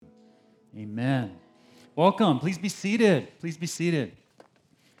Amen. Welcome. Please be seated. Please be seated.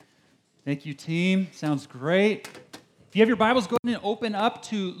 Thank you, team. Sounds great. If you have your Bibles, go ahead and open up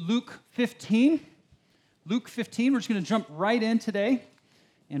to Luke 15. Luke 15, we're just going to jump right in today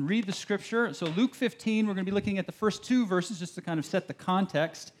and read the scripture. So Luke 15, we're going to be looking at the first two verses just to kind of set the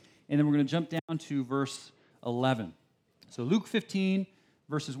context, and then we're going to jump down to verse 11. So Luke 15,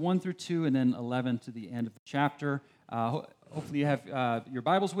 verses 1 through 2, and then 11 to the end of the chapter. Hopefully you have your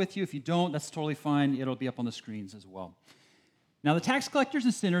Bibles with you. If you don't, that's totally fine. It'll be up on the screens as well. Now the tax collectors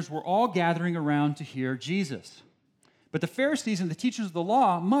and sinners were all gathering around to hear Jesus. But the Pharisees and the teachers of the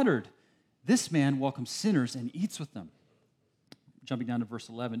law muttered, "This man welcomes sinners and eats with them." Jumping down to verse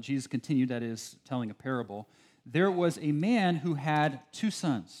 11, Jesus continued, that is, telling a parable. There was a man who had two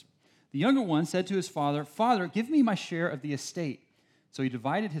sons. The younger one said to his father, "Father, give me my share of the estate." So he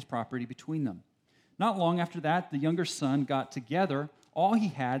divided his property between them. Not long after that, the younger son got together all he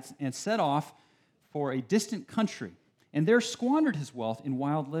had and set off for a distant country, and there squandered his wealth in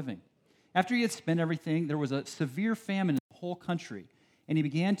wild living. After he had spent everything, there was a severe famine in the whole country, and he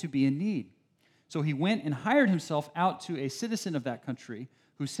began to be in need. So he went and hired himself out to a citizen of that country,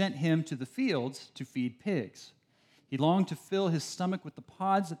 who sent him to the fields to feed pigs. He longed to fill his stomach with the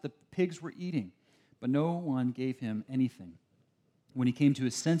pods that the pigs were eating, but no one gave him anything. When he came to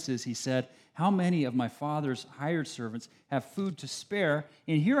his senses, he said, "How many of my father's hired servants have food to spare,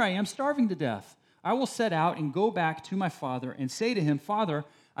 and here I am starving to death? I will set out and go back to my father and say to him, 'Father,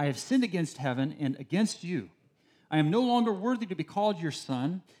 I have sinned against heaven and against you. I am no longer worthy to be called your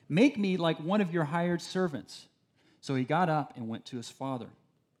son. Make me like one of your hired servants.' So he got up and went to his father.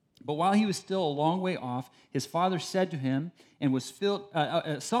 But while he was still a long way off, his father saw him and was filled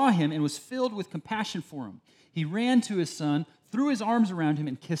with compassion for him. He ran to his son, threw his arms around him,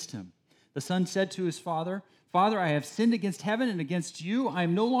 and kissed him. The son said to his father, 'Father, I have sinned against heaven and against you. I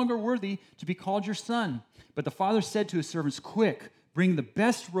am no longer worthy to be called your son.' But the father said to his servants, 'Quick, bring the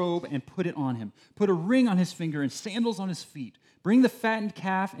best robe and put it on him. Put a ring on his finger and sandals on his feet. Bring the fattened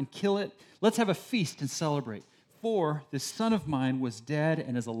calf and kill it. Let's have a feast and celebrate. For this son of mine was dead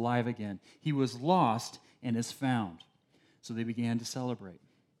and is alive again. He was lost and is found.' So they began to celebrate.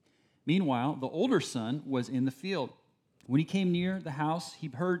 Meanwhile, the older son was in the field. When he came near the house, he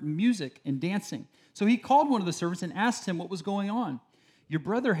heard music and dancing. So he called one of the servants and asked him what was going on. 'Your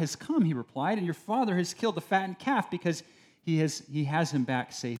brother has come,' he replied, 'and your father has killed the fattened calf because he has him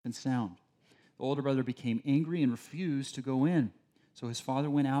back safe and sound.' The older brother became angry and refused to go in. So his father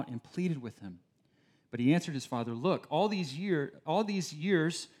went out and pleaded with him. But he answered his father, 'Look, all these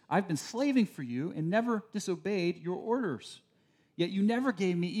years I've been slaving for you and never disobeyed your orders. Yet you never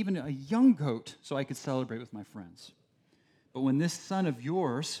gave me even a young goat so I could celebrate with my friends. But when this son of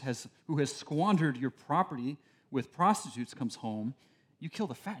yours, who has squandered your property with prostitutes, comes home, you kill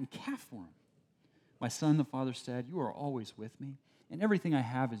the fattened calf for him.' 'My son,' the father said, 'you are always with me, and everything I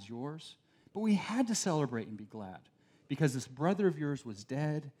have is yours. But we had to celebrate and be glad, because this brother of yours was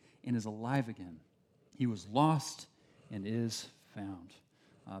dead and is alive again. He was lost and is found.'"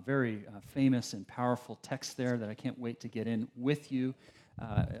 Very famous and powerful text there that I can't wait to get in with you.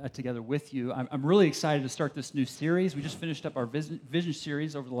 Together with you. I'm really excited to start this new series. We just finished up our vision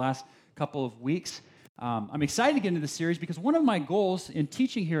series over the last couple of weeks. I'm excited to get into this series because one of my goals in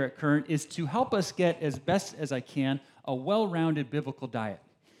teaching here at Current is to help us get, as best as I can, a well-rounded biblical diet.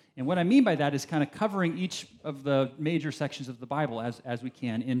 And what I mean by that is kind of covering each of the major sections of the Bible as we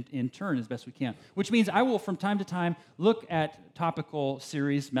can, in turn, as best we can. Which means I will, from time to time, look at topical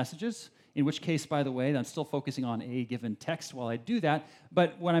series messages, in which case, by the way, I'm still focusing on a given text while I do that.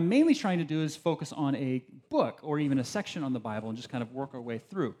 But what I'm mainly trying to do is focus on a book or even a section on the Bible and just kind of work our way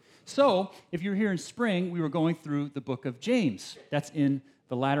through. So if you're here in spring, we were going through the book of James. That's in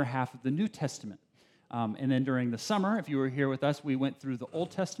the latter half of the New Testament. And then during the summer, if you were here with us, we went through the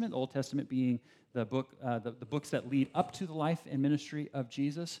Old Testament being the books that lead up to the life and ministry of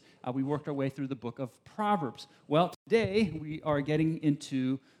Jesus. We worked our way through the book of Proverbs. Well, today we are getting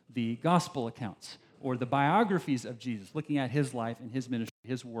into the gospel accounts, or the biographies of Jesus, looking at his life and his ministry,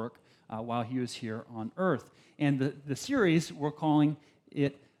 his work while he was here on earth. And the series, we're calling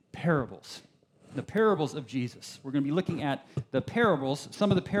it Parables. The parables of Jesus. We're going to be looking at the parables, some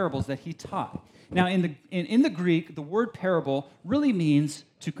of the parables that he taught. Now, in the Greek, the word parable really means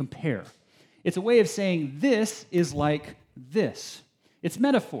to compare. It's a way of saying this is like this. It's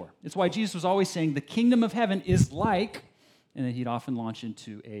metaphor. It's why Jesus was always saying the kingdom of heaven is like, and then he'd often launch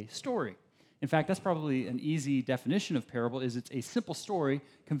into a story. In fact, that's probably an easy definition of parable, is it's a simple story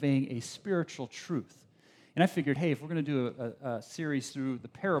conveying a spiritual truth. And I figured, hey, if we're going to do a series through the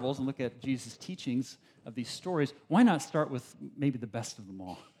parables and look at Jesus' teachings of these stories, why not start with maybe the best of them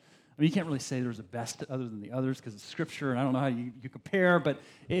all? I mean, you can't really say there's a best other than the others because it's Scripture, and I don't know how you compare, but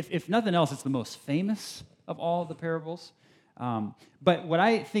if nothing else, it's the most famous of all the parables. But what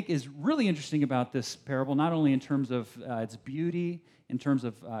I think is really interesting about this parable, not only in terms of its beauty, in terms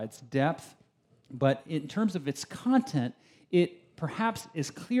of its depth, but in terms of its content, it perhaps as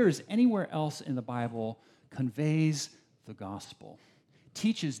clear as anywhere else in the Bible conveys the gospel,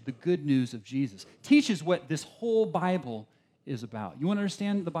 teaches the good news of Jesus, teaches what this whole Bible is about. You want to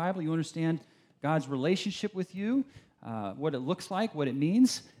understand the Bible? You understand God's relationship with you, what it looks like, what it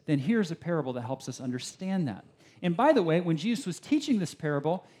means? Then here's a parable that helps us understand that. And by the way, when Jesus was teaching this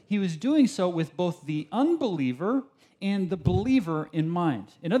parable, he was doing so with both the unbeliever and the believer in mind.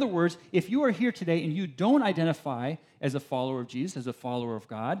 In other words, if you are here today and you don't identify as a follower of Jesus, as a follower of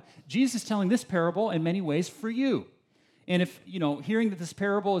God, Jesus is telling this parable in many ways for you. And if, hearing that this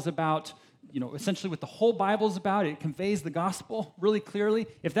parable is about, essentially what the whole Bible is about, it conveys the gospel really clearly.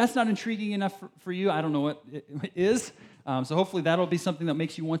 If that's not intriguing enough for you, I don't know what it is. So hopefully that'll be something that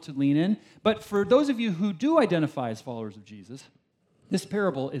makes you want to lean in. But for those of you who do identify as followers of Jesus, this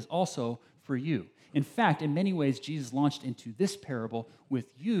parable is also for you. In fact, in many ways, Jesus launched into this parable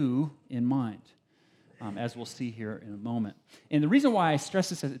with you in mind, as we'll see here in a moment. And the reason why I stress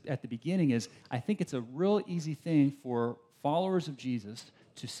this at the beginning is I think it's a real easy thing for followers of Jesus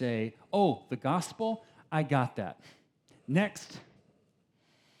to say, oh, the gospel, I got that. Next.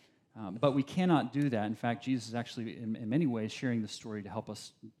 But we cannot do that. In fact, Jesus is actually, in many ways, sharing the story to help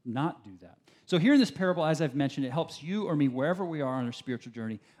us not do that. So here in this parable, as I've mentioned, it helps you or me, wherever we are on our spiritual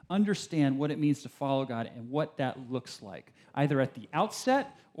journey, understand what it means to follow God and what that looks like, either at the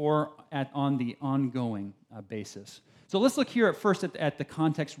outset or on the ongoing basis. So let's look here first at the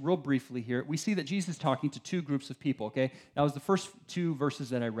context real briefly here. We see that Jesus is talking to two groups of people, okay? That was the first two verses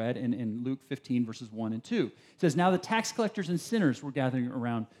that I read in Luke 15, verses 1 and 2. It says, now the tax collectors and sinners were gathering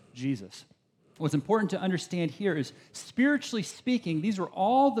around Jesus. What's important to understand here is, spiritually speaking, these were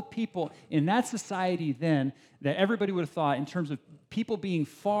all the people in that society then that everybody would have thought in terms of people being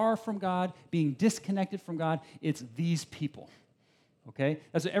far from God, being disconnected from God, it's these people. Okay?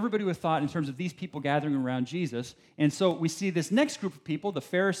 That's what everybody would have thought in terms of these people gathering around Jesus. And so we see this next group of people, the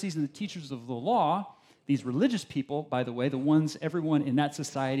Pharisees and the teachers of the law, these religious people, by the way, the ones everyone in that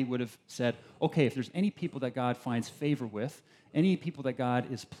society would have said, okay, if there's any people that God finds favor with, any people that God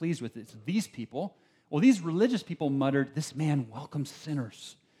is pleased with, it's these people. Well, these religious people muttered, this man welcomes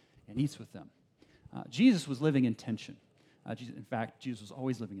sinners and eats with them. Jesus was living in tension. In fact, Jesus was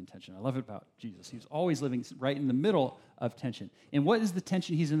always living in tension. I love it about Jesus. He was always living right in the middle of tension. And what is the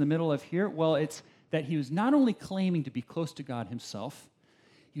tension he's in the middle of here? Well, it's that he was not only claiming to be close to God himself,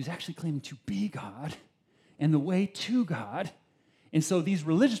 he was actually claiming to be God and the way to God. And so these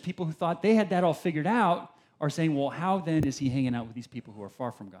religious people who thought they had that all figured out are saying, well, how then is he hanging out with these people who are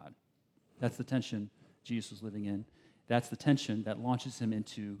far from God? That's the tension Jesus was living in. That's the tension that launches him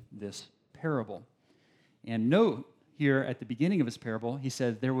into this parable. And note here at the beginning of his parable, he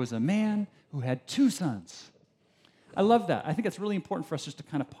said, there was a man who had two sons. I love that. I think it's really important for us just to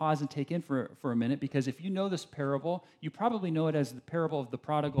kind of pause and take in for a minute, because if you know this parable, you probably know it as the parable of the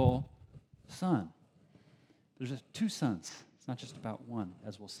prodigal son. There's just two sons. It's not just about one,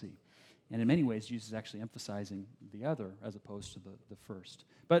 as we'll see. And in many ways, Jesus is actually emphasizing the other as opposed to the first.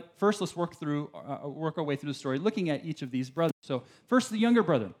 But first, let's work our way through the story, looking at each of these brothers. So first, the younger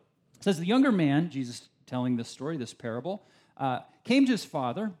brother. It says, the younger man, Jesus telling this story, this parable, came to his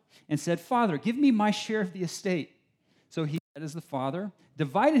father and said, Father, give me my share of the estate. So he, that is the father,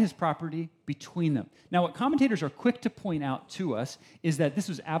 divided his property between them. Now, what commentators are quick to point out to us is that this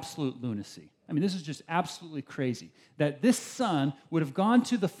was absolute lunacy. I mean, this is just absolutely crazy. That this son would have gone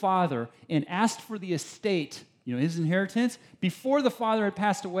to the father and asked for the estate, his inheritance, before the father had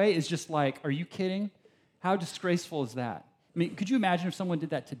passed away is just like, are you kidding? How disgraceful is that? I mean, could you imagine if someone did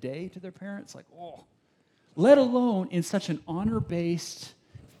that today to their parents? Like, oh. Let alone in such an honor-based,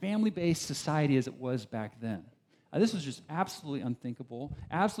 family-based society as it was back then. This was just absolutely unthinkable,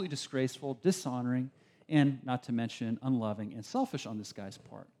 absolutely disgraceful, dishonoring, and not to mention unloving and selfish on this guy's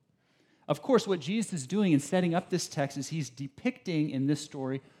part. Of course, what Jesus is doing in setting up this text is he's depicting in this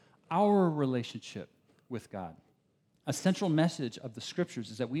story our relationship with God. A central message of the Scriptures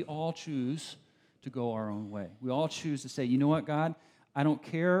is that we all choose to go our own way. We all choose to say, you know what, God? I don't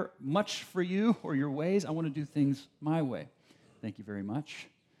care much for you or your ways. I want to do things my way. Thank you very much.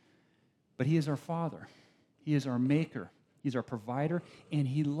 But he is our Father. He is our maker. He's our provider, and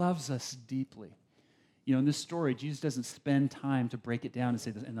he loves us deeply. In this story, Jesus doesn't spend time to break it down and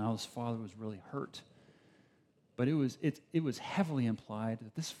say, and now his father was really hurt. But it was heavily implied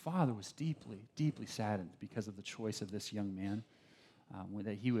that this father was deeply, deeply saddened because of the choice of this young man.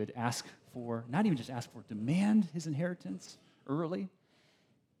 that he would ask for, not even just ask for, demand his inheritance early.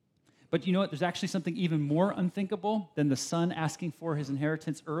 But you know what? There's actually something even more unthinkable than the son asking for his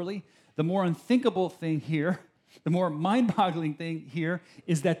inheritance early. The more unthinkable thing here, the more mind-boggling thing here,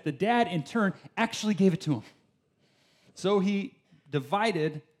 is that the dad, in turn, actually gave it to him. So he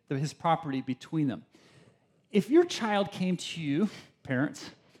divided his property between them. If your child came to you, parents,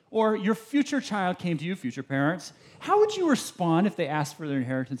 or your future child came to you, future parents, how would you respond if they asked for their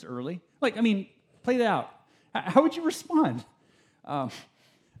inheritance early? Play that out. How would you respond?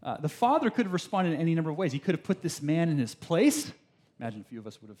 The father could have responded in any number of ways. He could have put this man in his place. Imagine a few of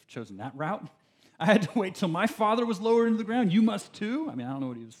us would have chosen that route. I had to wait till my father was lowered into the ground. You must too. I don't know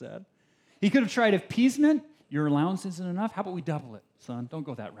what he would have said. He could have tried appeasement. Your allowance isn't enough. How about we double it, son? Don't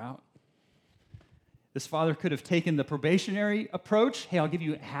go that route. This father could have taken the probationary approach. Hey, I'll give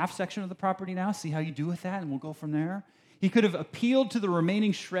you a half section of the property now. See how you do with that, and we'll go from there. He could have appealed to the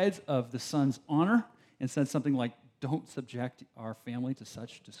remaining shreds of the son's honor and said something like, don't subject our family to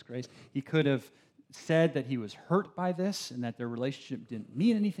such disgrace. He could have said that he was hurt by this and that their relationship didn't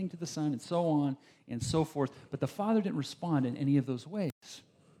mean anything to the son, and so on and so forth. But the father didn't respond in any of those ways.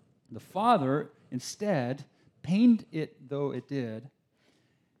 The father, instead, pained it though it did,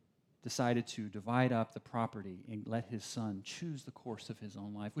 decided to divide up the property and let his son choose the course of his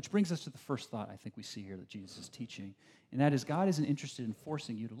own life, which brings us to the first thought I think we see here that Jesus is teaching, and that is God isn't interested in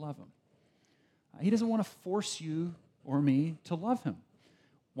forcing you to love him. He doesn't want to force you or me to love him.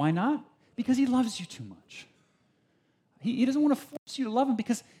 Why not? Because he loves you too much. He doesn't want to force you to love him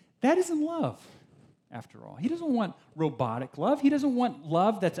because that isn't love, after all. He doesn't want robotic love. He doesn't want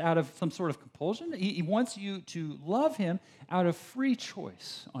love that's out of some sort of compulsion. He wants you to love him out of free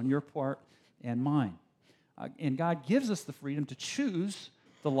choice on your part and mine. And God gives us the freedom to choose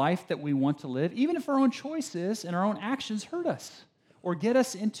the life that we want to live, even if our own choices and our own actions hurt us or get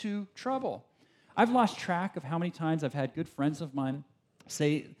us into trouble. I've lost track of how many times I've had good friends of mine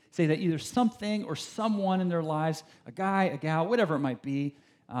say that either something or someone in their lives, a guy, a gal, whatever it might be,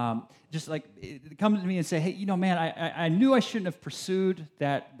 just like come to me and say, hey, man, I knew I shouldn't have pursued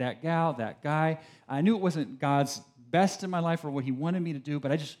that gal, that guy. I knew it wasn't God's best in my life or what he wanted me to do,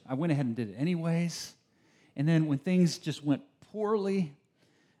 but I went ahead and did it anyways. And then when things just went poorly,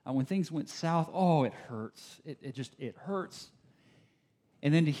 when things went south, it hurts. It hurts.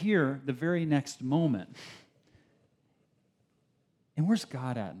 And then to hear the very next moment, and where's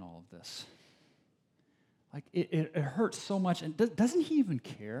God at in all of this? Like, it hurts so much. And doesn't he even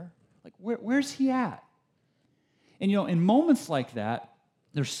care? Like, where's he at? And, in moments like that,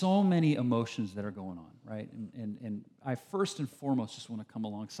 there's so many emotions that are going on, right? And I first and foremost just want to come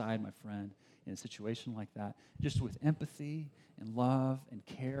alongside my friend in a situation like that, just with empathy and love and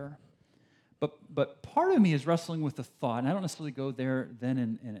care. But part of me is wrestling with the thought, and I don't necessarily go there then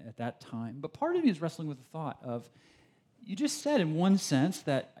and at that time, but part of me is wrestling with the thought of, you just said in one sense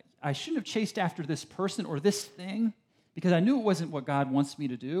that I shouldn't have chased after this person or this thing because I knew it wasn't what God wants me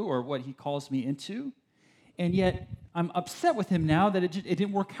to do or what he calls me into, and yet I'm upset with him now that it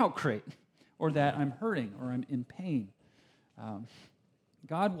didn't work out great or that I'm hurting or I'm in pain.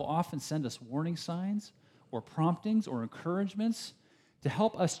 God will often send us warning signs or promptings or encouragements to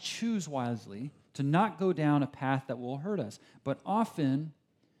help us choose wisely, to not go down a path that will hurt us. But often,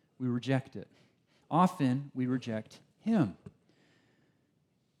 we reject it. Often, we reject him.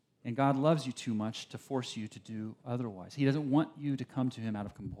 And God loves you too much to force you to do otherwise. He doesn't want you to come to him out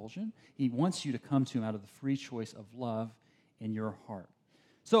of compulsion. He wants you to come to him out of the free choice of love in your heart.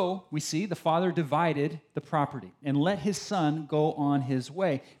 So, we see the father divided the property and let his son go on his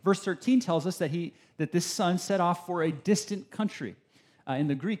way. Verse 13 tells us that this son set off for a distant country. In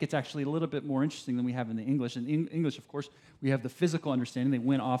the Greek, it's actually a little bit more interesting than we have in the English. In English, of course, we have the physical understanding. They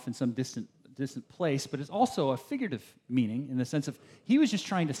went off in some distant place, but it's also a figurative meaning in the sense of he was just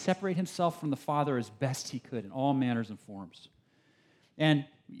trying to separate himself from the Father as best he could in all manners and forms. And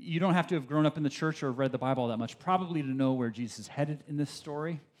you don't have to have grown up in the church or have read the Bible that much probably to know where Jesus is headed in this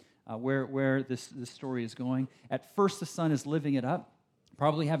story, where this story is going. At first, the son is living it up,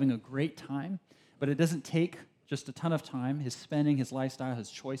 probably having a great time, but it doesn't take just a ton of time. His spending, his lifestyle, his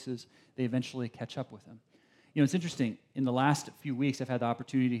choices, they eventually catch up with him. It's interesting. In the last few weeks, I've had the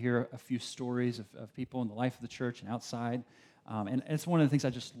opportunity to hear a few stories of people in the life of the church and outside. And it's one of the things I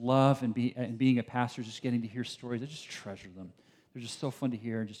just love in being a pastor, just getting to hear stories. I just treasure them. They're just so fun to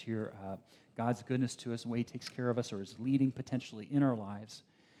hear and just hear God's goodness to us and the way he takes care of us or is leading potentially in our lives.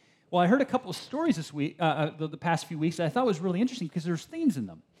 Well, I heard a couple of stories this week, the past few weeks that I thought was really interesting because there's themes in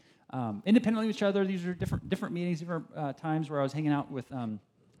them. Independently of each other, these are different meetings, different times where I was hanging out with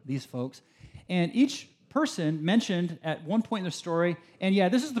these folks. And each person mentioned at one point in the story, and yeah,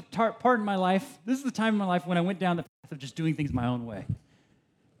 this is the part in my life, this is the time in my life when I went down the path of just doing things my own way.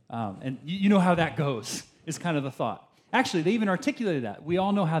 And you know how that goes, is kind of the thought. Actually, they even articulated that. We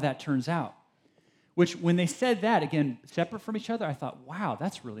all know how that turns out. Which, when they said that, again, separate from each other, I thought, wow,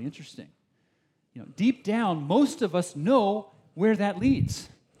 that's really interesting. Deep down, most of us know where that leads,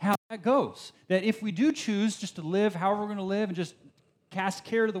 how that goes. That if we do choose just to live however we're going to live and just cast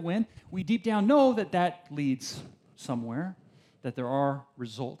care to the wind, we deep down know that that leads somewhere, that there are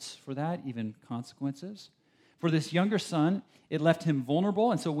results for that, even consequences. For this younger son, it left him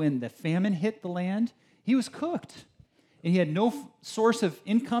vulnerable, and so when the famine hit the land, he was cooked. And he had no source of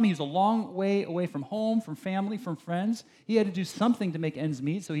income. He was a long way away from home, from family, from friends. He had to do something to make ends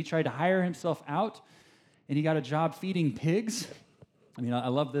meet, so he tried to hire himself out, and he got a job feeding pigs. I mean, I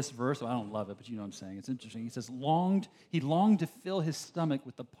love this verse. Well, I don't love it, but you know what I'm saying. It's interesting. He says, he longed to fill his stomach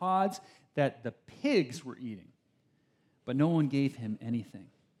with the pods that the pigs were eating, but no one gave him anything.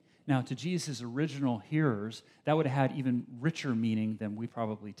 Now, to Jesus' original hearers, that would have had even richer meaning than we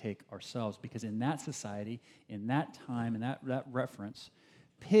probably take ourselves, because in that society, in that time, in that reference,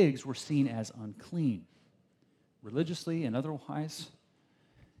 pigs were seen as unclean, religiously and otherwise.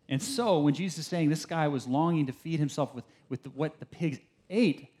 And so, when Jesus is saying this guy was longing to feed himself with what the pigs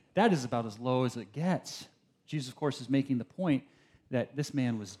ate, that is about as low as it gets. Jesus, of course, is making the point that this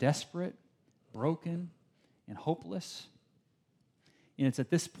man was desperate, broken, and hopeless. And it's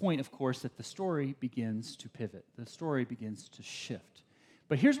at this point, of course, that the story begins to pivot. The story begins to shift.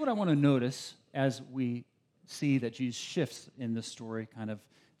 But here's what I want to notice as we see that Jesus shifts in this story, kind of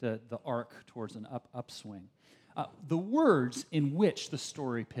the arc towards an upswing. The words in which the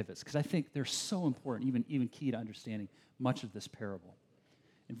story pivots, because I think they're so important, even key to understanding much of this parable.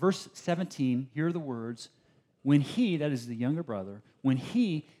 In verse 17, here are the words, when he, that is the younger brother, when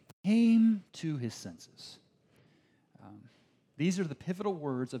he came to his senses. These are the pivotal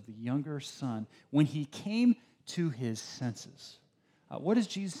words of the younger son when he came to his senses. What is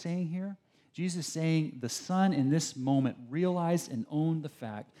Jesus saying here? Jesus is saying the son in this moment realized and owned the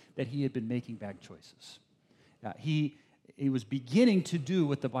fact that he had been making bad choices. He was beginning to do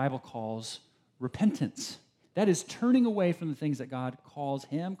what the Bible calls repentance. That is turning away from the things that God calls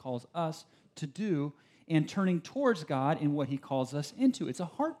him, calls us to do, and turning towards God in what he calls us into. It's a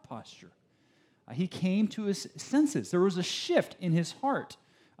heart posture. He came to his senses. There was a shift in his heart,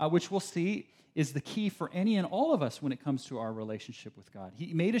 which we'll see is the key for any and all of us when it comes to our relationship with God.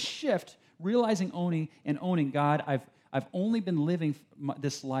 He made a shift, realizing, owning God. I've only been living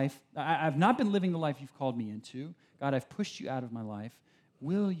this life. I've not been living the life you've called me into. God, I've pushed you out of my life.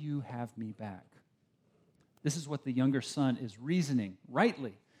 Will you have me back? This is what the younger son is reasoning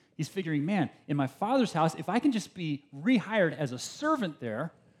rightly. He's figuring, man, in my father's house, if I can just be rehired as a servant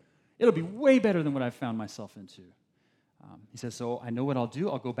there, it'll be way better than what I've found myself into. He says, so I know what I'll do.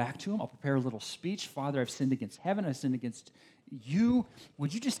 I'll go back to him. I'll prepare a little speech. Father, I've sinned against heaven. I've sinned against you.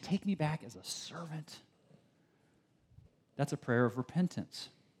 Would you just take me back as a servant? That's a prayer of repentance.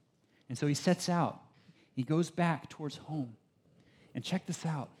 And so he sets out. He goes back towards home. And check this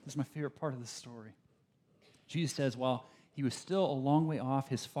out. This is my favorite part of the story. Jesus says, while he was still a long way off,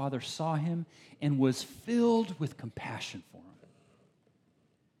 his father saw him and was filled with compassion for him.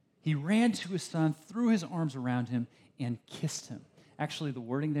 He ran to his son, threw his arms around him, and kissed him. Actually, the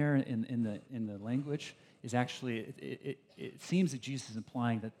wording there in the language is actually, it seems that Jesus is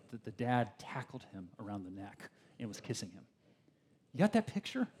implying that the dad tackled him around the neck and was kissing him. You got that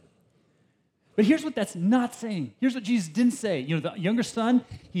picture? But here's what that's not saying. Here's what Jesus didn't say. The younger son,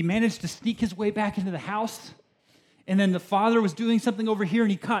 he managed to sneak his way back into the house, and then the father was doing something over here, and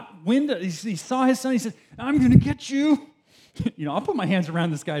he caught wind. He saw his son. He said, I'm going to get you. I'll put my hands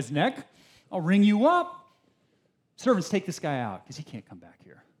around this guy's neck. I'll ring you up. Servants, take this guy out because he can't come back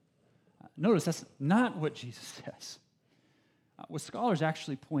here. Notice that's not what Jesus says. What scholars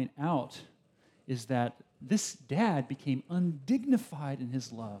actually point out is that this dad became undignified in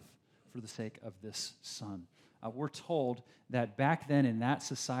his love for the sake of this son. We're told that back then in that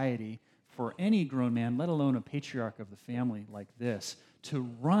society, for any grown man, let alone a patriarch of the family like this, to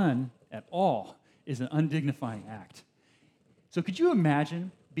run at all is an undignifying act. So could you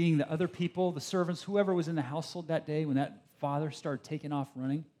imagine being the other people, the servants, whoever was in the household that day when that father started taking off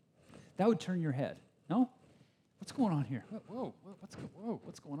running? That would turn your head. No? What's going on here? Whoa,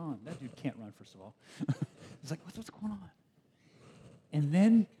 what's going on? That dude can't run, first of all. It's like, what's going on? And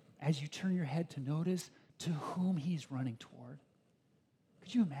then as you turn your head to notice to whom he's running toward,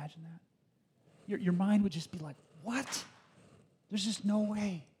 could you imagine that? Your mind would just be like, what? There's just no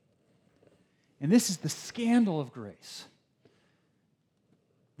way. And this is the scandal of grace.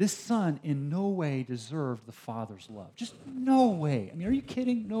 This son in no way deserved the Father's love. Just no way. I mean, are you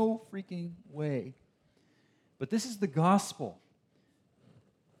kidding? No freaking way. But this is the gospel.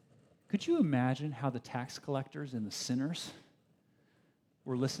 Could you imagine how the tax collectors and the sinners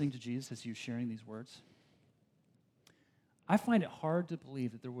were listening to Jesus as he was sharing these words? I find it hard to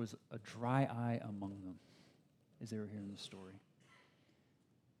believe that there was a dry eye among them as they were hearing the story.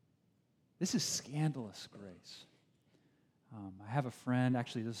 This is scandalous grace. I have a friend,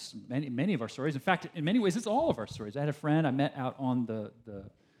 actually, this is many of our stories. In fact, in many ways, it's all of our stories. I had a friend I met out on the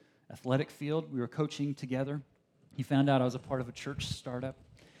athletic field. We were coaching together. He found out I was a part of a church startup,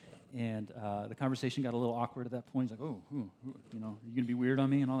 and the conversation got a little awkward at that point. He's like, oh, are you going to be weird on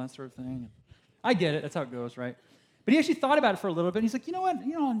me and all that sort of thing? And I get it. That's how it goes, right? But he actually thought about it for a little bit. And he's like, you know what?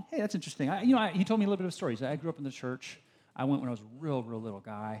 Hey, that's interesting. He told me a little bit of stories. I grew up in the church. I went when I was a real little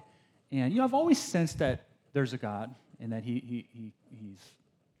guy. And, I've always sensed that there's a God and that he's,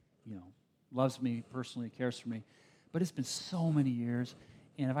 loves me personally, cares for me. But it's been so many years.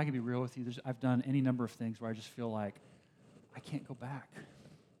 And if I can be real with you, I've done any number of things where I just feel like I can't go back.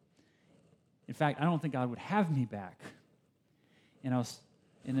 In fact, I don't think God would have me back. And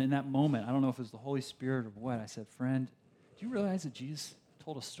in that moment, I don't know if it was the Holy Spirit or what, I said, friend, do you realize that Jesus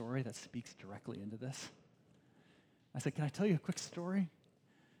told a story that speaks directly into this? I said, can I tell you a quick story?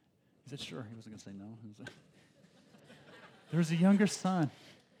 He said, sure. He wasn't going to say no. There was a younger son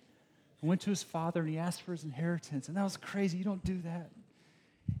who went to his father and he asked for his inheritance. And that was crazy. You don't do that.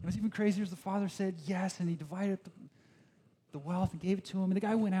 It was even crazier as the father said yes, and he divided up the wealth and gave it to him. And the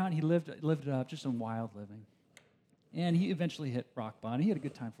guy went out and he lived it up, just on wild living. And he eventually hit rock bottom. He had a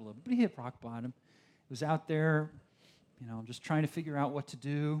good time for a little bit, but he hit rock bottom. He was out there, just trying to figure out what to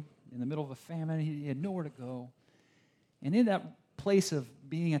do in the middle of a famine. He had nowhere to go. And in that place of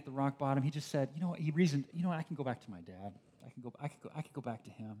being at the rock bottom, he just said, he reasoned, I can go back to my dad. I could go back to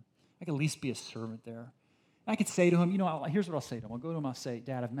him. I could at least be a servant there. And I could say to him, here's what I'll say to him. I'll go to him, I'll say,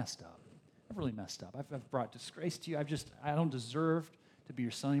 Dad, I've messed up. I've really messed up. I've brought disgrace to you. I don't deserve to be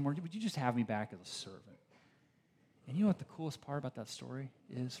your son anymore. Would you just have me back as a servant? And you know what the coolest part about that story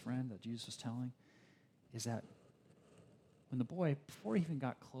is, friend, that Jesus was telling? Is that when the boy, before he even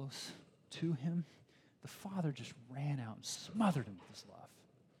got close to him, the father just ran out and smothered him with his love.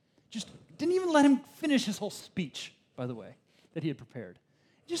 Just didn't even let him finish his whole speech, by the way, that he had prepared.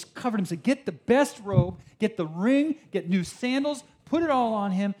 He just covered him, said, get the best robe, get the ring, get new sandals, put it all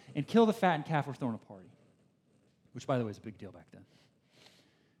on him, and kill the fattened calf. We're throwing a party. Which, by the way, is a big deal back then.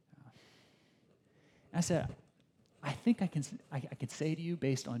 I said, I think I can say to you,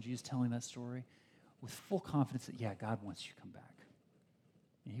 based on Jesus telling that story, with full confidence that, yeah, God wants you to come back.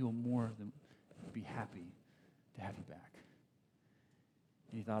 And he will more than be happy to have you back.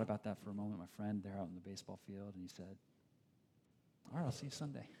 And he thought about that for a moment, my friend, there out in the baseball field, and he said, all right, I'll see you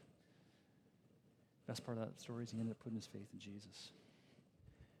Sunday. Best part of that story is he ended up putting his faith in Jesus.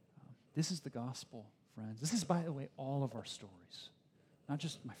 This is the gospel, friends. This is, by the way, all of our stories. Not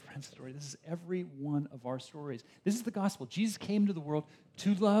just my friend's story. This is every one of our stories. This is the gospel. Jesus came to the world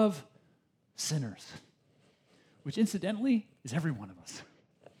to love sinners, which incidentally is every one of us.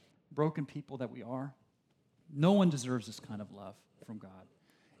 Broken people that we are. No one deserves this kind of love from God.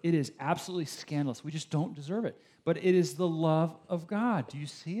 It is absolutely scandalous. We just don't deserve it. But it is the love of God. Do you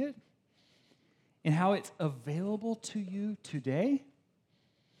see it? And how it's available to you today?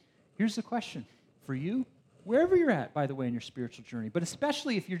 Here's the question for you, wherever you're at, by the way, in your spiritual journey, but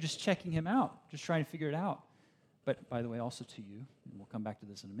especially if you're just checking him out, just trying to figure it out. But by the way, also to you, and we'll come back to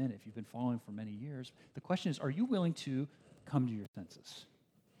this in a minute, if you've been following for many years, the question is, are you willing to come to your senses?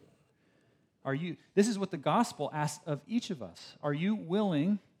 This is what the gospel asks of each of us. Are you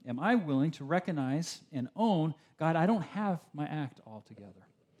willing, am I willing to recognize and own, God, I don't have my act all together.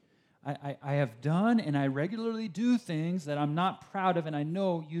 I have done and I regularly do things that I'm not proud of and I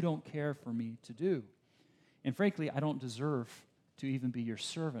know you don't care for me to do. And frankly, I don't deserve to even be your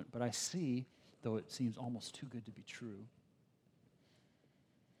servant, but I see, though it seems almost too good to be true,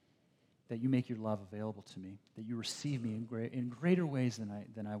 that you make your love available to me, that you receive me in greater ways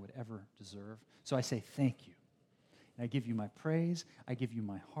than I would ever deserve. So I say thank you. And I give you my praise, I give you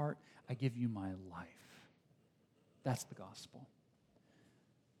my heart, I give you my life. That's the gospel.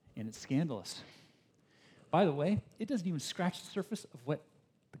 And it's scandalous. By the way, it doesn't even scratch the surface of what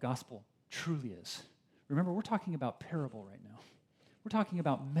the gospel truly is. Remember, we're talking about parable right now. We're talking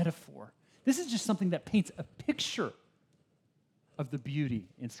about metaphor. This is just something that paints a picture of the beauty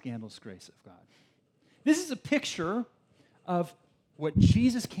and scandalous grace of God. This is a picture of what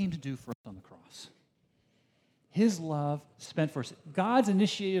Jesus came to do for us on the cross. His love spent for us. God's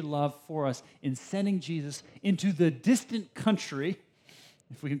initiated love for us in sending Jesus into the distant country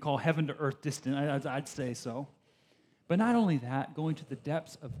If we can call heaven to earth distant, I'd say so. But not only that, going to the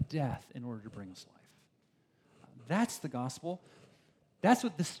depths of death in order to bring us life. That's the gospel. That's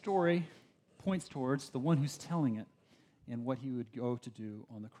what this story points towards, the one who's telling it and what he would go to do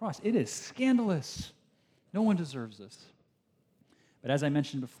on the cross. It is scandalous. No one deserves this. But as I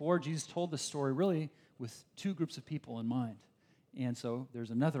mentioned before, Jesus told this story really with two groups of people in mind. And so there's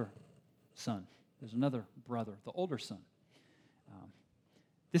another son. There's another brother, the older son.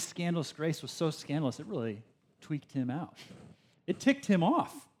 This scandalous grace was so scandalous, it really tweaked him out. It ticked him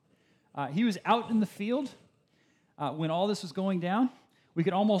off. He was out in the field when all this was going down. We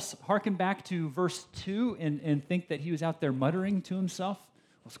could almost hearken back to verse 2 and think that he was out there muttering to himself,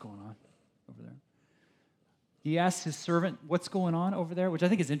 "What's going on over there?" He asked his servant, "What's going on over there?" Which I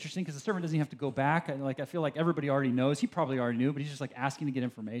think is interesting because the servant doesn't have to go back. I feel like everybody already knows. He probably already knew, but he's just like asking to get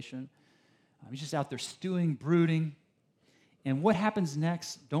information. He's just out there stewing, brooding. And what happens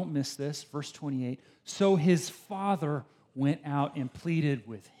next? Don't miss this. Verse 28. So his father went out and pleaded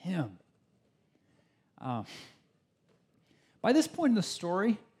with him. By this point in the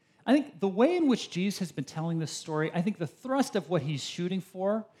story, I think the way in which Jesus has been telling this story, I think the thrust of what he's shooting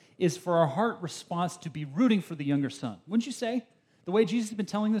for is for our heart response to be rooting for the younger son. Wouldn't you say? The way Jesus has been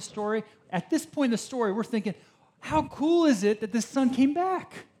telling this story, at this point in the story, we're thinking, how cool is it that this son came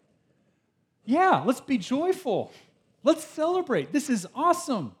back? Yeah, let's be joyful. Let's celebrate. This is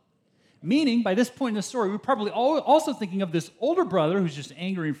awesome. Meaning, by this point in the story, we're probably also thinking of this older brother who's just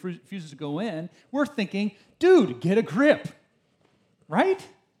angry and refuses to go in. We're thinking, dude, get a grip. Right?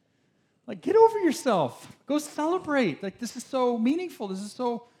 Like, get over yourself. Go celebrate. Like, this is so meaningful. This is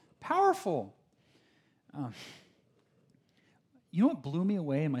so powerful. You know what blew me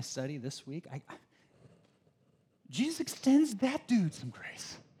away in my study this week? Jesus extends that dude some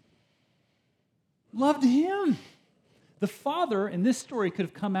grace. Loved him. The father in this story could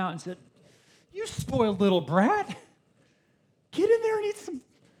have come out and said, "You spoiled little brat. Get in there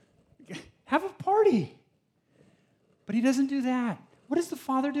and have a party." But he doesn't do that. What does the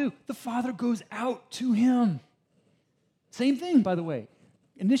father do? The father goes out to him. Same thing, by the way.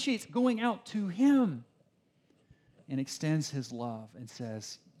 Initiates going out to him and extends his love and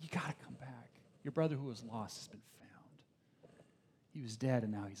says, "You got to come back. Your brother who was lost has been found. He was dead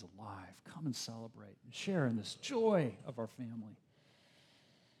and now he's alive. Come and celebrate and share in this joy of our family."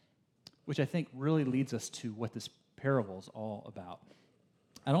 Which I think really leads us to what this parable is all about.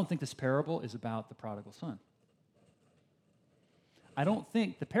 I don't think this parable is about the prodigal son. I don't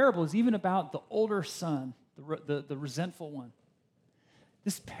think the parable is even about the older son, the resentful one.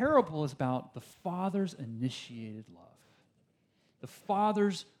 This parable is about the Father's initiated love, the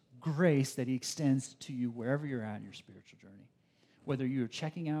Father's grace that he extends to you wherever you're at in your spiritual journey. Whether you're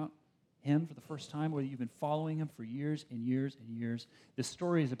checking out him for the first time, whether you've been following him for years and years and years, this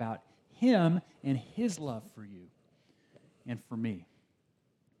story is about him and his love for you and for me.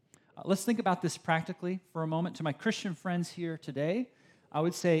 Let's think about this practically for a moment. To my Christian friends here today, I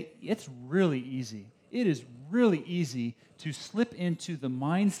would say it's really easy. It is really easy to slip into the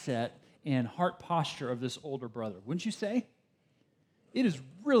mindset and heart posture of this older brother. Wouldn't you say? It is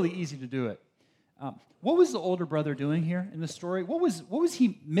really easy to do it. What was the older brother doing here in the story? What was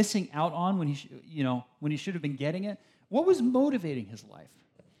he missing out on when he should have been getting it? What was motivating his life?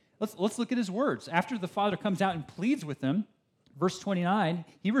 Let's look at his words. After the father comes out and pleads with him, verse 29,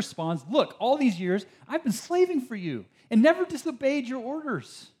 he responds, "Look, all these years I've been slaving for you and never disobeyed your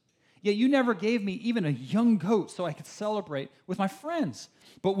orders. Yet you never gave me even a young goat so I could celebrate with my friends.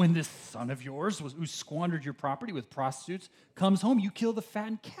 But when this son of yours who squandered your property with prostitutes comes home, you kill the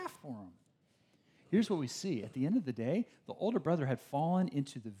fattened calf for him." Here's what we see. At the end of the day, the older brother had fallen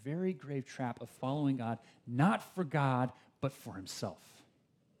into the very grave trap of following God, not for God, but for himself.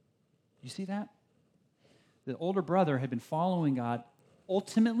 You see that? The older brother had been following God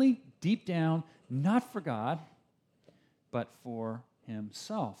ultimately, deep down, not for God, but for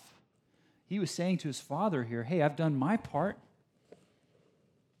himself. He was saying to his father here, "Hey, I've done my part.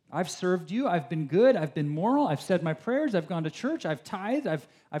 I've served you. I've been good. I've been moral. I've said my prayers. I've gone to church. I've tithed.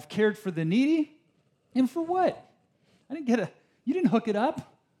 I've cared for the needy. And for what? You didn't hook it up.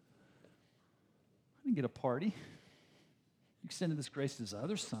 I didn't get a party. You extended this grace to this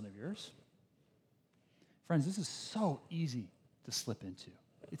other son of yours." Friends, this is so easy to slip into.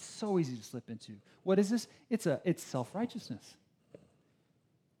 It's so easy to slip into. What is this? It's self-righteousness.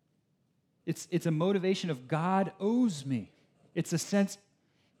 It's a motivation of God owes me. It's a sense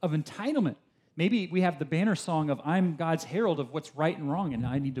of entitlement. Maybe we have the banner song of "I'm God's herald of what's right and wrong, and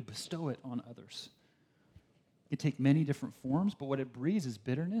I need to bestow it on others." It can take many different forms, but what it breeds is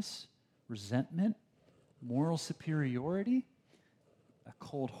bitterness, resentment, moral superiority. a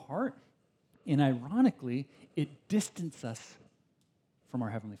cold heart, and ironically, it distances us from our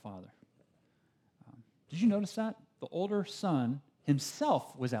Heavenly Father. Did you notice that? The older son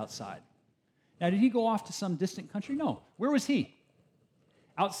himself was outside. Now, did he go off to some distant country? No. Where was he?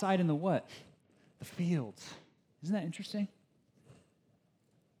 Outside in the what? The fields. Isn't that interesting?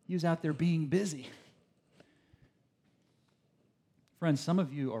 He was out there being busy. Friends, some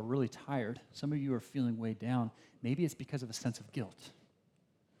of you are really tired. Some of you are feeling weighed down. Maybe it's because of a sense of guilt.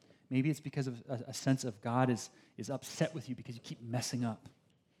 Maybe it's because of a sense of God is upset with you because you keep messing up.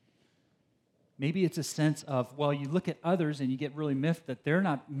 Maybe it's a sense of, well, you look at others and you get really miffed that they're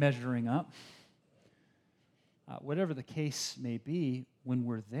not measuring up. Whatever the case may be, when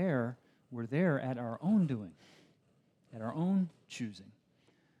we're there at our own doing, at our own choosing.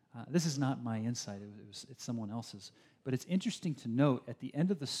 This is not my insight, it's someone else's. But it's interesting to note at the end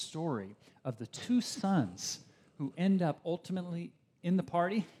of the story of the two sons who end up ultimately in the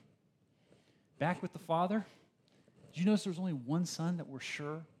party, back with the father. Did you notice there was only one son that we're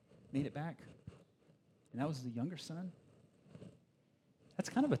sure made it back? And that was the younger son. That's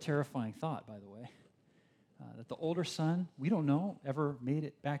kind of a terrifying thought, by the way. That the older son, we don't know, ever made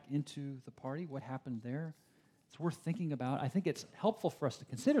it back into the party. What happened there? It's worth thinking about. I think it's helpful for us to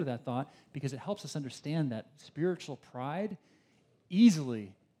consider that thought because it helps us understand that spiritual pride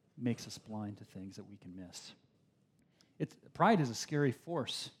easily makes us blind to things that we can miss. Pride is a scary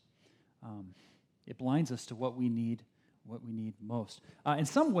force. It blinds us to what we need most. In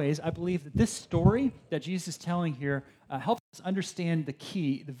some ways, I believe that this story that Jesus is telling here helps us understand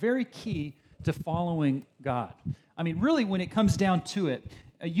the very key to following God. I mean, really, when it comes down to it,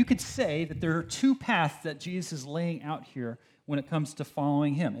 you could say that there are two paths that Jesus is laying out here when it comes to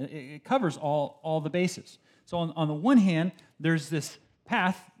following him. It covers all the bases. So on the one hand, there's this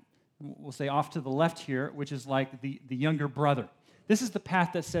path, we'll say off to the left here, which is like the younger brother. This is the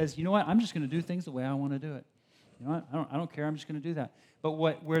path that says, you know what, I'm just going to do things the way I want to do it. You know what? I don't care. I'm just going to do that. But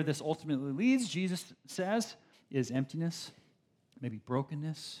where this ultimately leads, Jesus says, is emptiness, maybe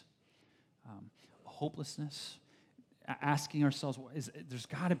brokenness, hopelessness. Asking ourselves, there's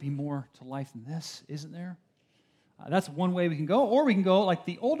got to be more to life than this, isn't there? That's one way we can go. Or we can go like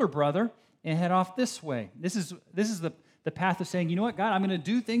the older brother and head off this way. This is the path of saying, you know what, God, I'm going to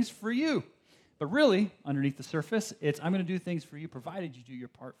do things for you. But really, underneath the surface, it's I'm going to do things for you provided you do your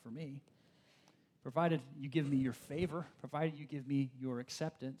part for me. Provided you give me your favor, provided you give me your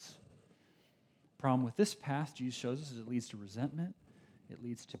acceptance. Problem with this path, Jesus shows us, is it leads to resentment, it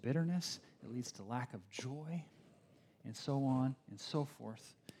leads to bitterness, it leads to lack of joy, and so on and so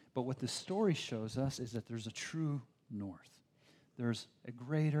forth. But what this story shows us is that there's a true north. There's a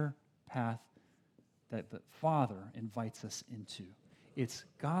greater path that the Father invites us into. It's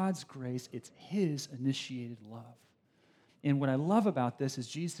God's grace, it's His initiated love. And what I love about this is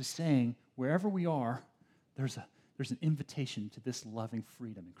Jesus is saying, wherever we are, there's an invitation to this loving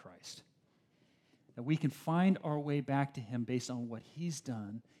freedom in Christ. That we can find our way back to Him based on what He's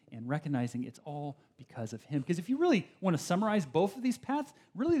done and recognizing it's all because of Him. Because if you really want to summarize both of these paths,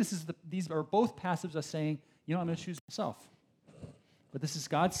 really these are both paths of us saying, you know, I'm going to choose myself. But this is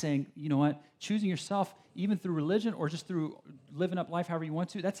God saying, you know what, choosing yourself, even through religion or just through living up life however you want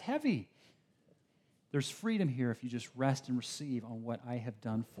to, that's heavy. There's freedom here if you just rest and receive on what I have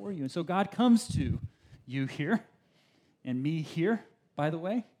done for you. And so God comes to you here and me here, by the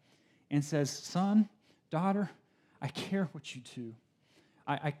way, and says, son, daughter, I care what you do.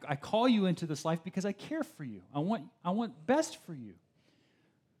 I call you into this life because I care for you. I want best for you.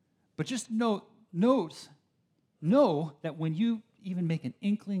 But just know that when you even make an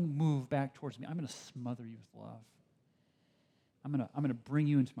inkling move back towards me, I'm going to smother you with love. I'm going to bring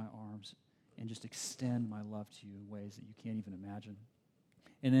you into my arms and just extend my love to you in ways that you can't even imagine.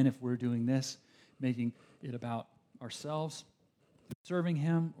 And then if we're doing this, making it about ourselves, serving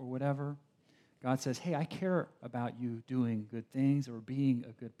Him or whatever, God says, hey, I care about you doing good things or being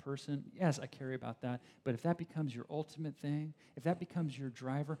a good person. Yes, I care about that. But if that becomes your ultimate thing, if that becomes your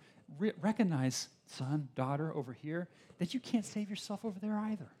driver, recognize, son, daughter, over here, that you can't save yourself over there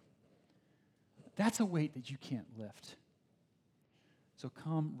either. That's a weight that you can't lift. So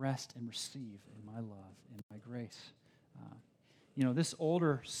come, rest, and receive in my love and my grace. This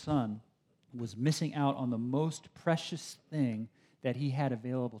older son was missing out on the most precious thing that he had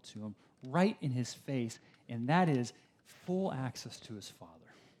available to him right in his face, and that is full access to his father.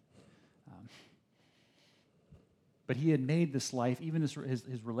 But he had made this life, even his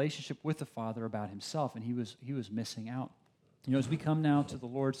relationship with the Father, about himself, and he was missing out. As we come now to the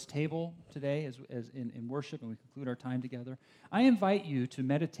Lord's table today, as in worship, and we conclude our time together, I invite you to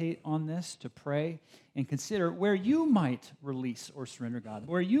meditate on this, to pray, and consider where you might release or surrender God,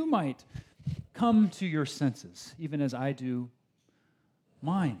 where you might come to your senses, even as I do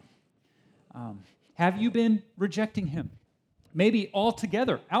mine. Have you been rejecting Him? Maybe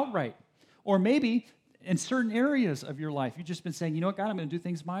altogether, outright. Or maybe in certain areas of your life, you've just been saying, you know what, God, I'm going to do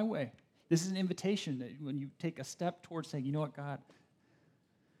things my way. This is an invitation that when you take a step towards saying, you know what, God,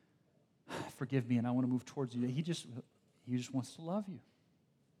 forgive me, and I want to move towards you. He just wants to love you.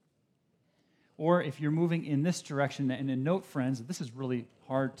 Or if you're moving in this direction, and note, friends, this is really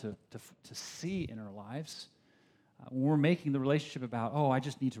hard to see in our lives. When we're making the relationship about, I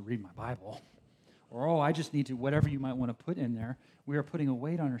just need to read my Bible, or, I just need to, whatever you might want to put in there, we are putting a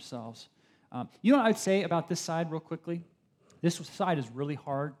weight on ourselves. You know what I'd say about this side real quickly? This side is really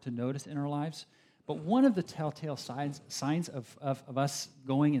hard to notice in our lives, but one of the telltale signs of us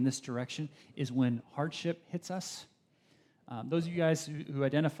going in this direction is when hardship hits us. Those of you guys who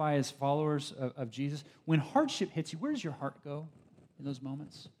identify as followers of Jesus, when hardship hits you, where does your heart go in those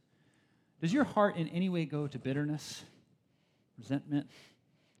moments? Does your heart in any way go to bitterness, resentment,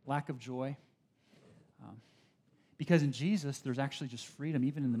 lack of joy? Because in Jesus, there's actually just freedom,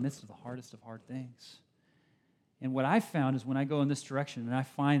 even in the midst of the hardest of hard things. And what I've found is when I go in this direction and I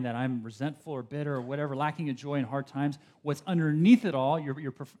find that I'm resentful or bitter or whatever, lacking in joy in hard times, what's underneath it all,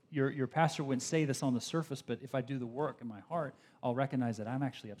 your pastor wouldn't say this on the surface, but if I do the work in my heart, I'll recognize that I'm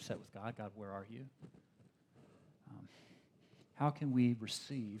actually upset with God. God, where are you? How can we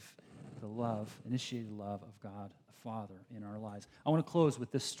receive the initiated love of God the Father in our lives? I want to close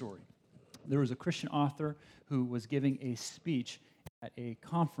with this story. There was a Christian author who was giving a speech at a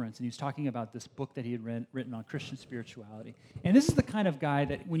conference, and he was talking about this book that he had written on Christian spirituality. And this is the kind of guy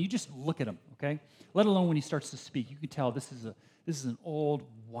that when you just look at him, okay, let alone when he starts to speak, you can tell this is an old,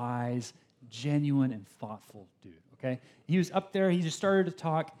 wise, genuine, and thoughtful dude, okay? He was up there, he just started to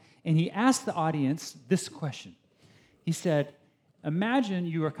talk, and he asked the audience this question. He said, imagine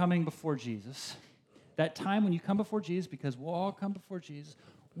you are coming before Jesus, that time when you come before Jesus, because we'll all come before Jesus,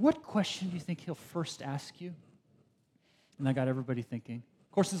 what question do you think he'll first ask you? And that got everybody thinking.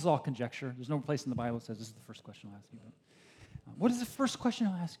 Of course, this is all conjecture. There's no place in the Bible that says this is the first question I'll ask you. But what is the first question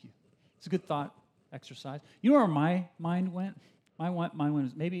I'll ask you? It's a good thought exercise. You know where my mind went? My mind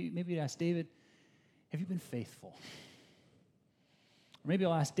went, maybe to ask David, have you been faithful? Or maybe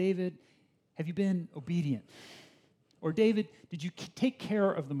I'll ask David, have you been obedient? Or David, did you take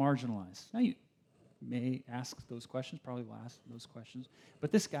care of the marginalized? Now you may ask those questions, probably will ask those questions.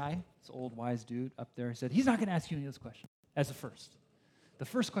 But this guy, this old wise dude up there, he said, he's not going to ask you any of those questions as the first. The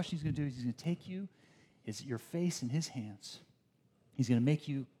first question he's going to do is he's going to take your face in his hands. He's going to make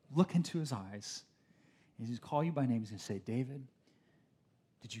you look into his eyes. And he's going to call you by name. He's going to say, David,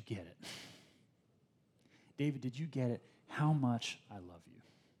 did you get it? David, did you get it? How much I love you.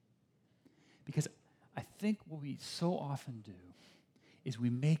 Because I think what we so often do is we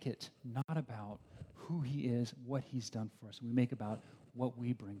make it not about who he is, what he's done for us. We make about what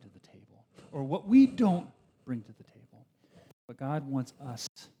we bring to the table or what we don't bring to the table. But God wants us,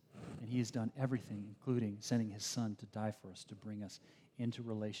 and he has done everything, including sending his son to die for us, to bring us into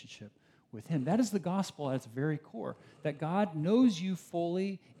relationship with him. That is the gospel at its very core, that God knows you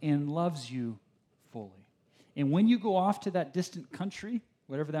fully and loves you fully. And when you go off to that distant country,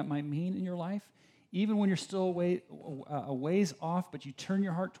 whatever that might mean in your life, even when you're still a ways off, but you turn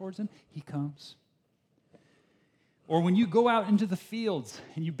your heart towards him, he comes. Or when you go out into the fields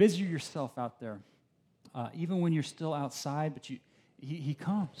and you busy yourself out there, even when you're still outside, but he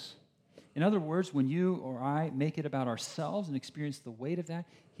comes. In other words, when you or I make it about ourselves and experience the weight of that,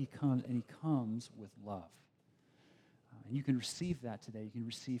 he comes, and he comes with love. And you can receive that today. You can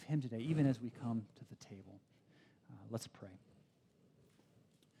receive him today, even as we come to the table. Let's pray.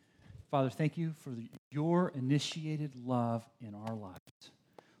 Father, thank you for your initiated love in our lives.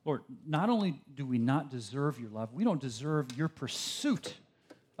 Lord, not only do we not deserve your love, we don't deserve your pursuit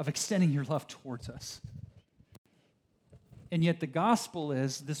of extending your love towards us. And yet the gospel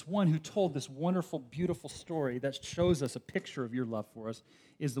is this one who told this wonderful, beautiful story that shows us a picture of your love for us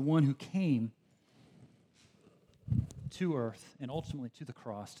is the one who came to earth and ultimately to the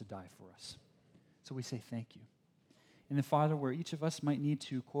cross to die for us. So we say thank you. And then, Father, where each of us might need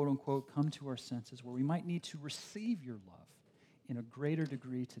to, quote unquote, come to our senses, where we might need to receive your love in a greater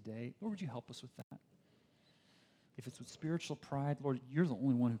degree today, Lord, would you help us with that? If it's with spiritual pride, Lord, you're the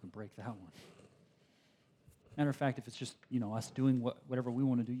only one who can break that one. Matter of fact, if it's just, us doing whatever we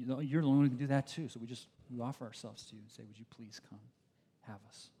want to do, you're the only one who can do that too. So we offer ourselves to you and say, would you please come, have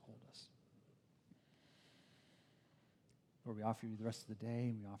us, hold us. Lord, we offer you the rest of the day,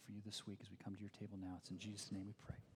 and we offer you this week as we come to your table now. It's in Jesus' name we pray.